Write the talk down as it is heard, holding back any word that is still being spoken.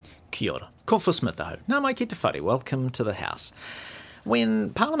Kia ora. Ko whasmitahu. Nā mai ki te whare. Welcome to the House.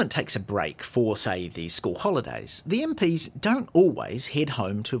 When Parliament takes a break for, say, the school holidays, the MPs don't always head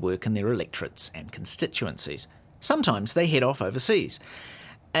home to work in their electorates and constituencies. Sometimes they head off overseas.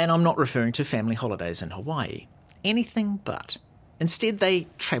 And I'm not referring to family holidays in Hawaii. Anything but. Instead, they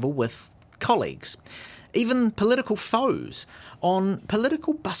travel with colleagues, even political foes, on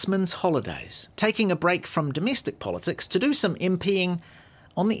political busman's holidays, taking a break from domestic politics to do some MPing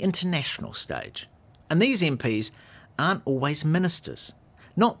on the international stage. And these MPs aren't always ministers.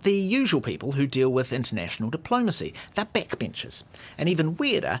 Not the usual people who deal with international diplomacy. They're backbenchers. And even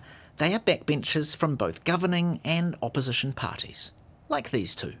weirder, they are backbenchers from both governing and opposition parties. Like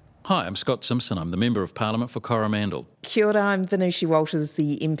these two. Hi, I'm Scott Simpson. I'm the Member of Parliament for Coromandel. Kia ora, I'm Venushi Walters,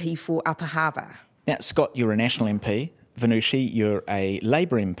 the MP for Upper Harbour. Now, Scott, you're a National MP. Venushi, you're a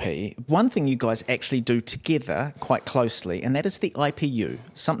Labour MP. One thing you guys actually do together quite closely, and that is the IPU,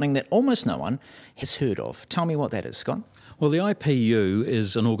 something that almost no one has heard of. Tell me what that is, Scott. Well, the IPU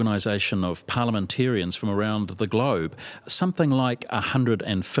is an organisation of parliamentarians from around the globe, something like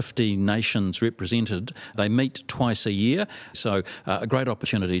 150 nations represented. They meet twice a year, so a great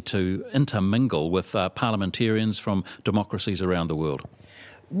opportunity to intermingle with parliamentarians from democracies around the world.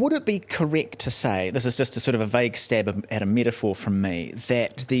 Would it be correct to say, this is just a sort of a vague stab at a metaphor from me,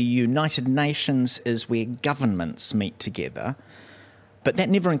 that the United Nations is where governments meet together, but that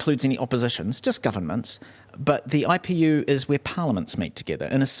never includes any oppositions, just governments, but the IPU is where parliaments meet together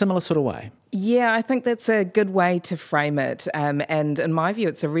in a similar sort of way? Yeah, I think that's a good way to frame it. And in my view,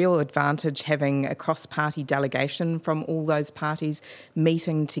 it's a real advantage having a cross-party delegation from all those parties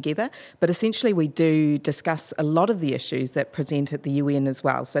meeting together. But essentially, we do discuss a lot of the issues that present at the UN as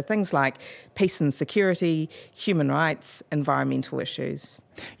well. So things like peace and security, human rights, environmental issues.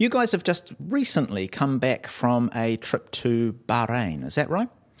 You guys have just recently come back from a trip to Bahrain, is that right?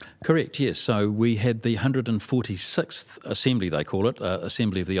 Correct, yes. So we had the 146th Assembly, they call it,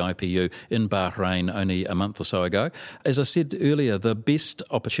 Assembly of the IPU in Bahrain only a month or so ago. As I said earlier, the best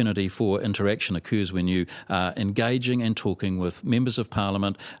opportunity for interaction occurs when you are engaging and talking with members of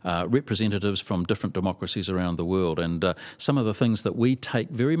Parliament, representatives from different democracies around the world. And some of the things that we take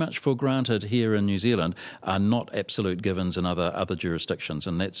very much for granted here in New Zealand are not absolute givens in other jurisdictions,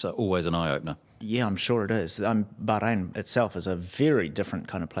 and that's always an eye-opener. Yeah, I'm sure it is. Bahrain itself is a very different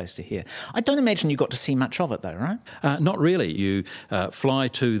kind of place to hear. I don't imagine you got to see much of it though, right? Not really. You fly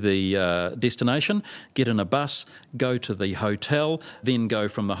to the destination, get in a bus, go to the hotel, then go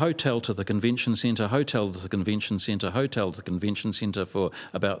from the hotel to the convention centre, hotel to the convention centre, hotel to the convention centre for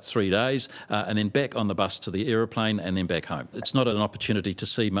about 3 days, and then back on the bus to the aeroplane and then back home. It's not an opportunity to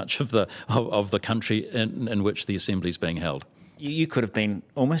see much of the country in which the assembly is being held. You could have been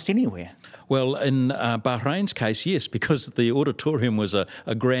almost anywhere. Well, in Bahrain's case, yes, because the auditorium was a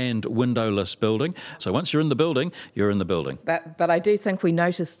grand windowless building. So once you're in the building, you're in the building. But I do think we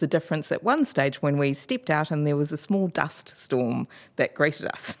noticed the difference at one stage when we stepped out and there was a small dust storm that greeted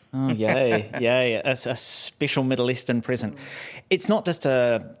us. Oh, yay. A special Middle Eastern present. It's not just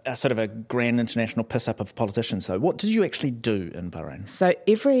a sort of a grand international piss-up of politicians, though. What did you actually do in Bahrain? So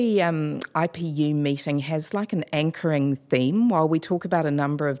every IPU meeting has like an anchoring theme. While we talk about a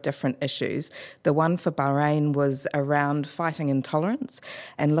number of different issues, the one for Bahrain was around fighting intolerance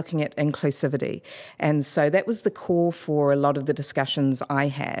and looking at inclusivity. And so that was the core for a lot of the discussions I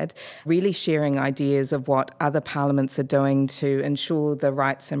had, really sharing ideas of what other parliaments are doing to ensure the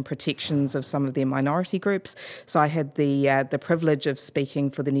rights and protections of some of their minority groups. So I had the privilege of speaking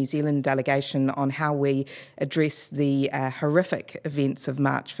for the New Zealand delegation on how we address the horrific events of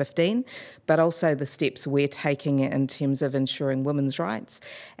March 15, but also the steps we're taking in terms of ensuring women's rights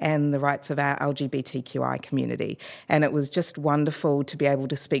and the rights of our LGBTQI community. And it was just wonderful to be able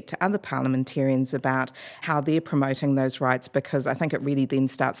to speak to other parliamentarians about how they're promoting those rights, because I think it really then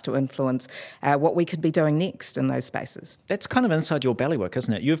starts to influence what we could be doing next in those spaces. That's kind of inside your bailiwick,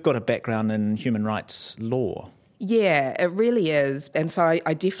 isn't it? You've got a background in human rights law. Yeah, it really is. And so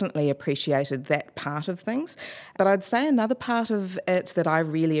I definitely appreciated that part of things. But I'd say another part of it that I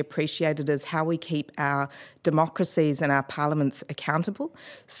really appreciated is how we keep our democracies and our parliaments accountable.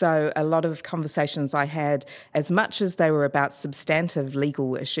 So a lot of conversations I had, as much as they were about substantive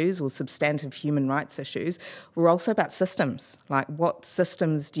legal issues or substantive human rights issues, were also about systems. Like, what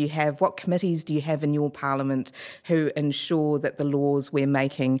systems do you have, what committees do you have in your parliament who ensure that the laws we're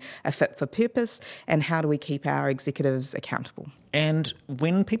making are fit for purpose, and how do we keep our executives accountable? And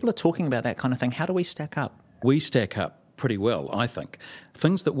when people are talking about that kind of thing, how do we stack up? We stack up pretty well, I think.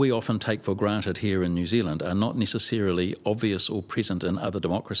 Things that we often take for granted here in New Zealand are not necessarily obvious or present in other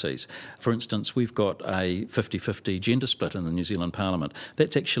democracies. For instance, we've got a 50-50 gender split in the New Zealand Parliament.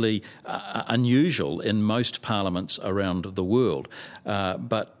 That's actually unusual in most parliaments around the world.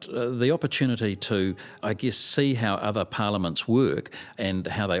 But the opportunity to, I guess, see how other parliaments work and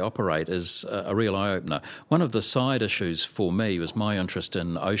how they operate is a real eye-opener. One of the side issues for me was my interest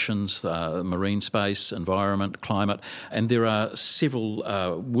in oceans, marine space, environment, climate, and there are several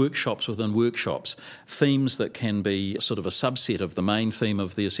workshops within workshops, themes that can be sort of a subset of the main theme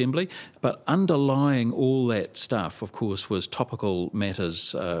of the Assembly, but underlying all that stuff, of course, was topical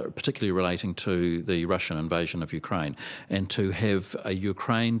matters, particularly relating to the Russian invasion of Ukraine, and to have a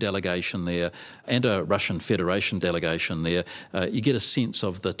Ukraine delegation there and a Russian Federation delegation there, you get a sense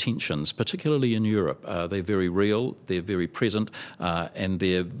of the tensions, particularly in Europe. They're very real, they're very present, and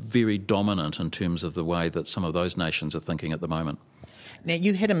they're very dominant in terms of the way that some of those nations are thinking at the moment. Now,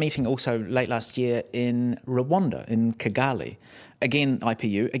 you had a meeting also late last year in Rwanda, in Kigali. Again,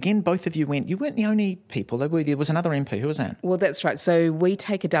 IPU. Again, both of you went. You weren't the only people. There was another MP. Who was that? Well, that's right. So we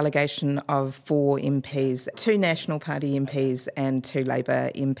take a delegation of 4 MPs, 2 National Party MPs and 2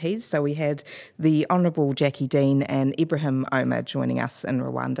 Labour MPs. So we had the Honourable Jackie Dean and Ibrahim Omar joining us in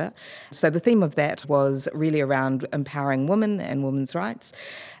Rwanda. So the theme of that was really around empowering women and women's rights.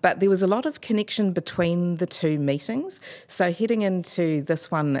 But there was a lot of connection between the 2 meetings. So heading into this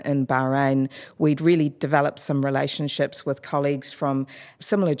one in Bahrain, we'd really developed some relationships with colleagues from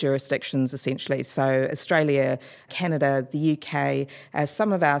similar jurisdictions, essentially. So Australia, Canada, the UK,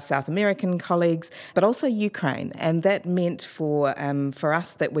 some of our South American colleagues, but also Ukraine. And that meant for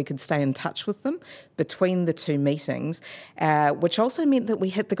us that we could stay in touch with them between the 2 meetings, which also meant that we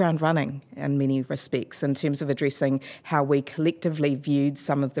hit the ground running in many respects in terms of addressing how we collectively viewed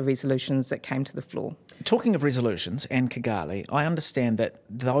some of the resolutions that came to the floor. Talking of resolutions and Kigali, I understand that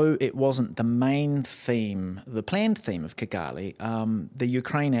though it wasn't the main theme, the planned theme of Kigali, the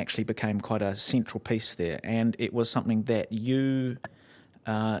Ukraine actually became quite a central piece there, and it was something that you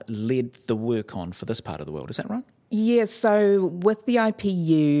led the work on for this part of the world. Is that right? Yeah, so with the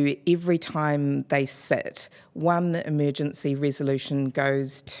IPU, every time they sit, one emergency resolution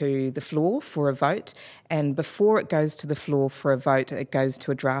goes to the floor for a vote, and before it goes to the floor for a vote, it goes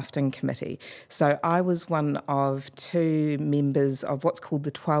to a drafting committee. So I was one of 2 members of what's called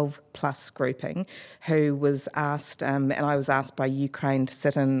the 12-plus grouping, who was asked, and I was asked by Ukraine to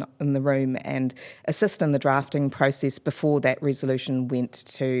sit in the room and assist in the drafting process before that resolution went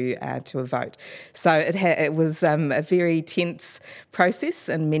to a vote. So it was a very tense process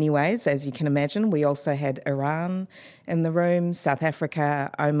in many ways, as you can imagine. We also had Iran in the room, South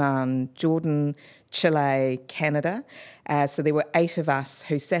Africa, Oman, Jordan, Chile, Canada. So there were 8 of us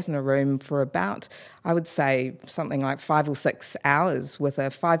who sat in a room for about, I would say, something like 5 or 6 hours with a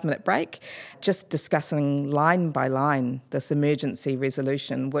 5-minute break, just discussing line by line this emergency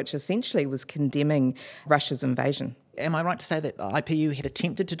resolution, which essentially was condemning Russia's invasion. Am I right to say that IPU had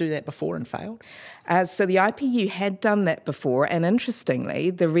attempted to do that before and failed? So the IPU had done that before, and interestingly,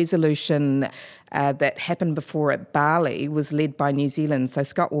 the resolution that happened before at Bali was led by New Zealand, so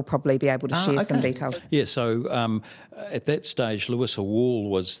Scott will probably be able to share some details. Yeah, so at that stage, Louisa Wall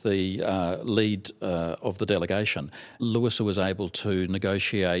was the lead of the delegation. Louisa was able to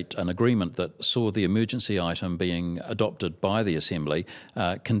negotiate an agreement that saw the emergency item being adopted by the Assembly,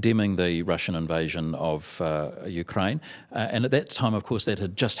 condemning the Russian invasion of Ukraine. And at that time, of course, that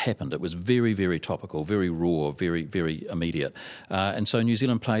had just happened. It was very, very topical, very raw, very, very immediate. And so New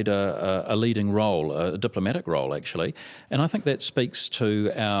Zealand played a leading role, a diplomatic role, actually. And I think that speaks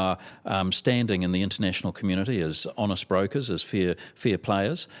to our standing in the international community as honest brokers, as fair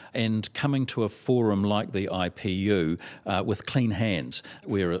players, and coming to a forum like the IPU with clean hands.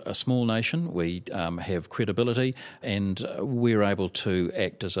 We're a small nation, we have credibility, and we're able to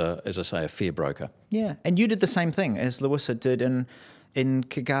act as a fair broker. Yeah, and you did the same thing as Louisa did in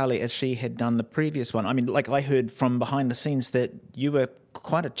Kigali as she had done the previous one. I mean, like I heard from behind the scenes that you were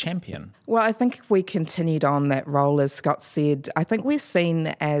quite a champion. Well, I think we continued on that role, as Scott said. I think we're seen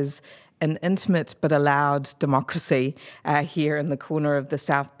as an intimate but allowed democracy here in the corner of the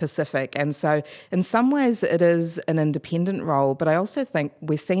South Pacific. And so in some ways it is an independent role, but I also think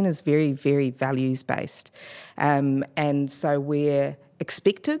we're seen as very, very values-based. And so we're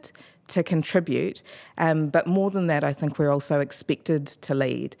expected to contribute, but more than that, I think we're also expected to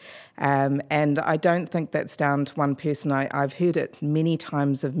lead. And I don't think that's down to one person. I've heard it many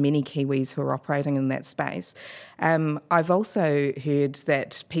times of many Kiwis who are operating in that space. I've also heard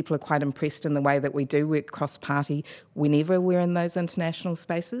that people are quite impressed in the way that we do work cross-party whenever we're in those international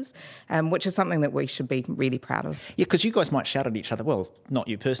spaces, which is something that we should be really proud of. Yeah, because you guys might shout at each other, well, not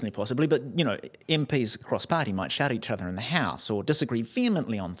you personally possibly, but, MPs across party might shout at each other in the House or disagree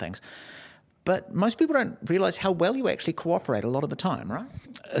vehemently on things. But most people don't realise how well you actually cooperate a lot of the time, right?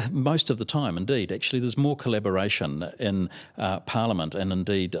 Most of the time, indeed. Actually, there's more collaboration in Parliament and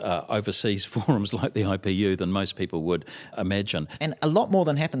indeed overseas forums like the IPU than most people would imagine. And a lot more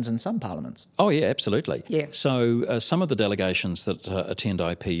than happens in some parliaments. Oh, yeah, absolutely. Yeah. So some of the delegations that attend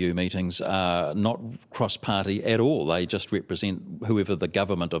IPU meetings are not cross-party at all. They just represent whoever the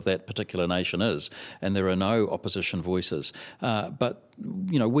government of that particular nation is, and there are no opposition voices. But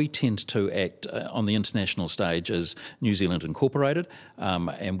we tend to act on the international stage as New Zealand Incorporated,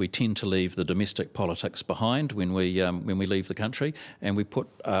 and we tend to leave the domestic politics behind when we leave the country, and we put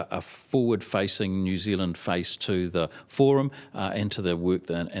a forward-facing New Zealand face to the forum and to the work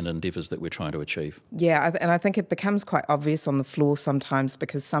and endeavours that we're trying to achieve. Yeah, and I think it becomes quite obvious on the floor sometimes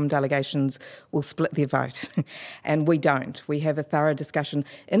because some delegations will split their vote and we don't. We have a thorough discussion,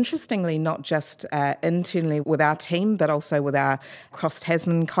 interestingly, not just internally with our team, but also with our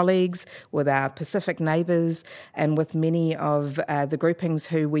cross-Tasman colleagues, with our Pacific neighbours, and with many of the groupings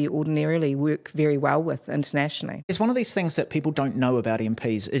who we ordinarily work very well with internationally. It's one of these things that people don't know about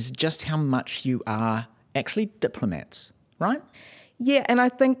MPs is just how much you are actually diplomats, right? Yeah, and I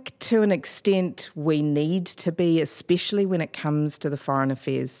think to an extent we need to be, especially when it comes to the foreign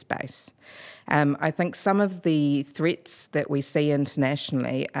affairs space. I think some of the threats that we see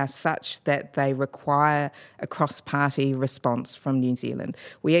internationally are such that they require a cross-party response from New Zealand.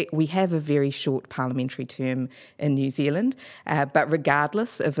 We have a very short parliamentary term in New Zealand, but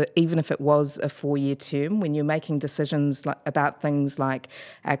regardless of it, even if it was a 4-year term, when you're making decisions about things like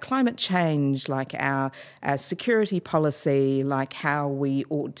climate change, like our security policy, like how we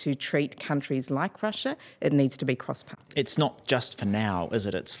ought to treat countries like Russia, it needs to be cross-party. It's not just for now, is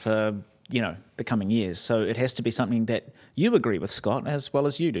it? It's for the coming years. So it has to be something that you agree with, Scott, as well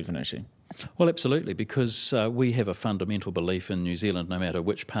as you do, Venushi. Well, absolutely, because we have a fundamental belief in New Zealand, no matter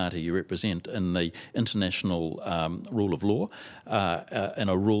which party you represent, in the international rule of law, in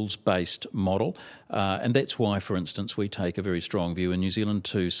a rules-based model. And that's why, for instance, we take a very strong view in New Zealand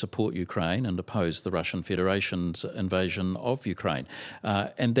to support Ukraine and oppose the Russian Federation's invasion of Ukraine.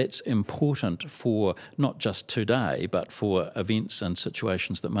 And that's important for not just today, but for events and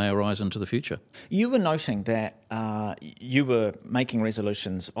situations that may arise into the future. You were noting that you were making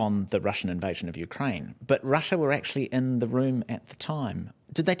resolutions on the Russian invasion of Ukraine, but Russia were actually in the room at the time.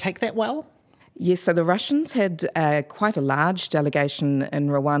 Did they take that well? Yes, so the Russians had quite a large delegation in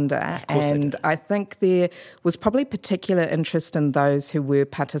Rwanda, and I think there was probably particular interest in those who were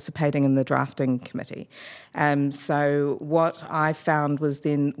participating in the drafting committee. So what I found was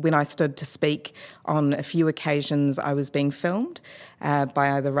then when I stood to speak on a few occasions, I was being filmed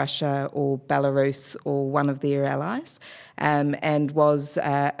by either Russia or Belarus or one of their allies, and was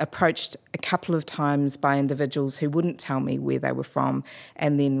approached a couple of times by individuals who wouldn't tell me where they were from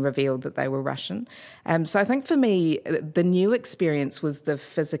and then revealed that they were Russian. So I think for me, the new experience was the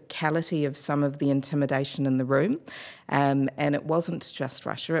physicality of some of the intimidation in the room. And it wasn't just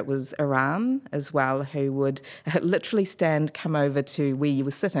Russia, it was Iran as well, who would literally come over to where you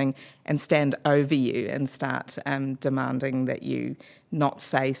were sitting and stand over you and start demanding that you not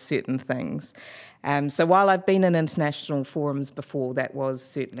say certain things. So while I've been in international forums before, that was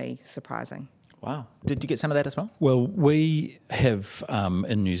certainly surprising. Wow. Did you get some of that as well? Well, we have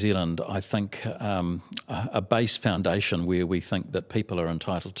in New Zealand, I think, a base foundation where we think that people are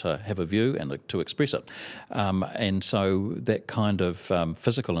entitled to have a view and to express it. And so that kind of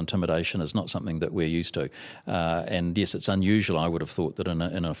physical intimidation is not something that we're used to. And yes, it's unusual, I would have thought, that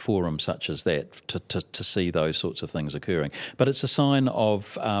in a forum such as that to see those sorts of things occurring. But it's a sign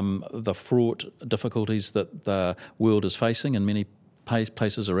of the fraught difficulties that the world is facing in many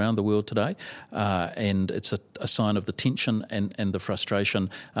places around the world today, and it's a sign of the tension and the frustration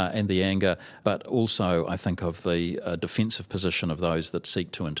and the anger, but also, I think, of the defensive position of those that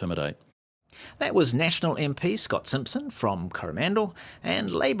seek to intimidate. That was National MP Scott Simpson from Coromandel and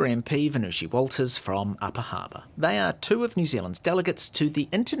Labour MP Venushi Walters from Upper Harbour. They are two of New Zealand's delegates to the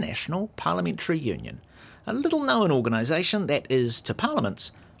International Parliamentary Union, a little-known organisation that is to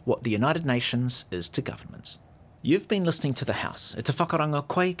parliaments what the United Nations is to governments. You've been listening to The House. It's a whakaranga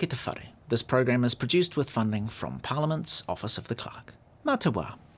koe ki te whare. This program is produced with funding from Parliament's Office of the Clerk. Mā te wā.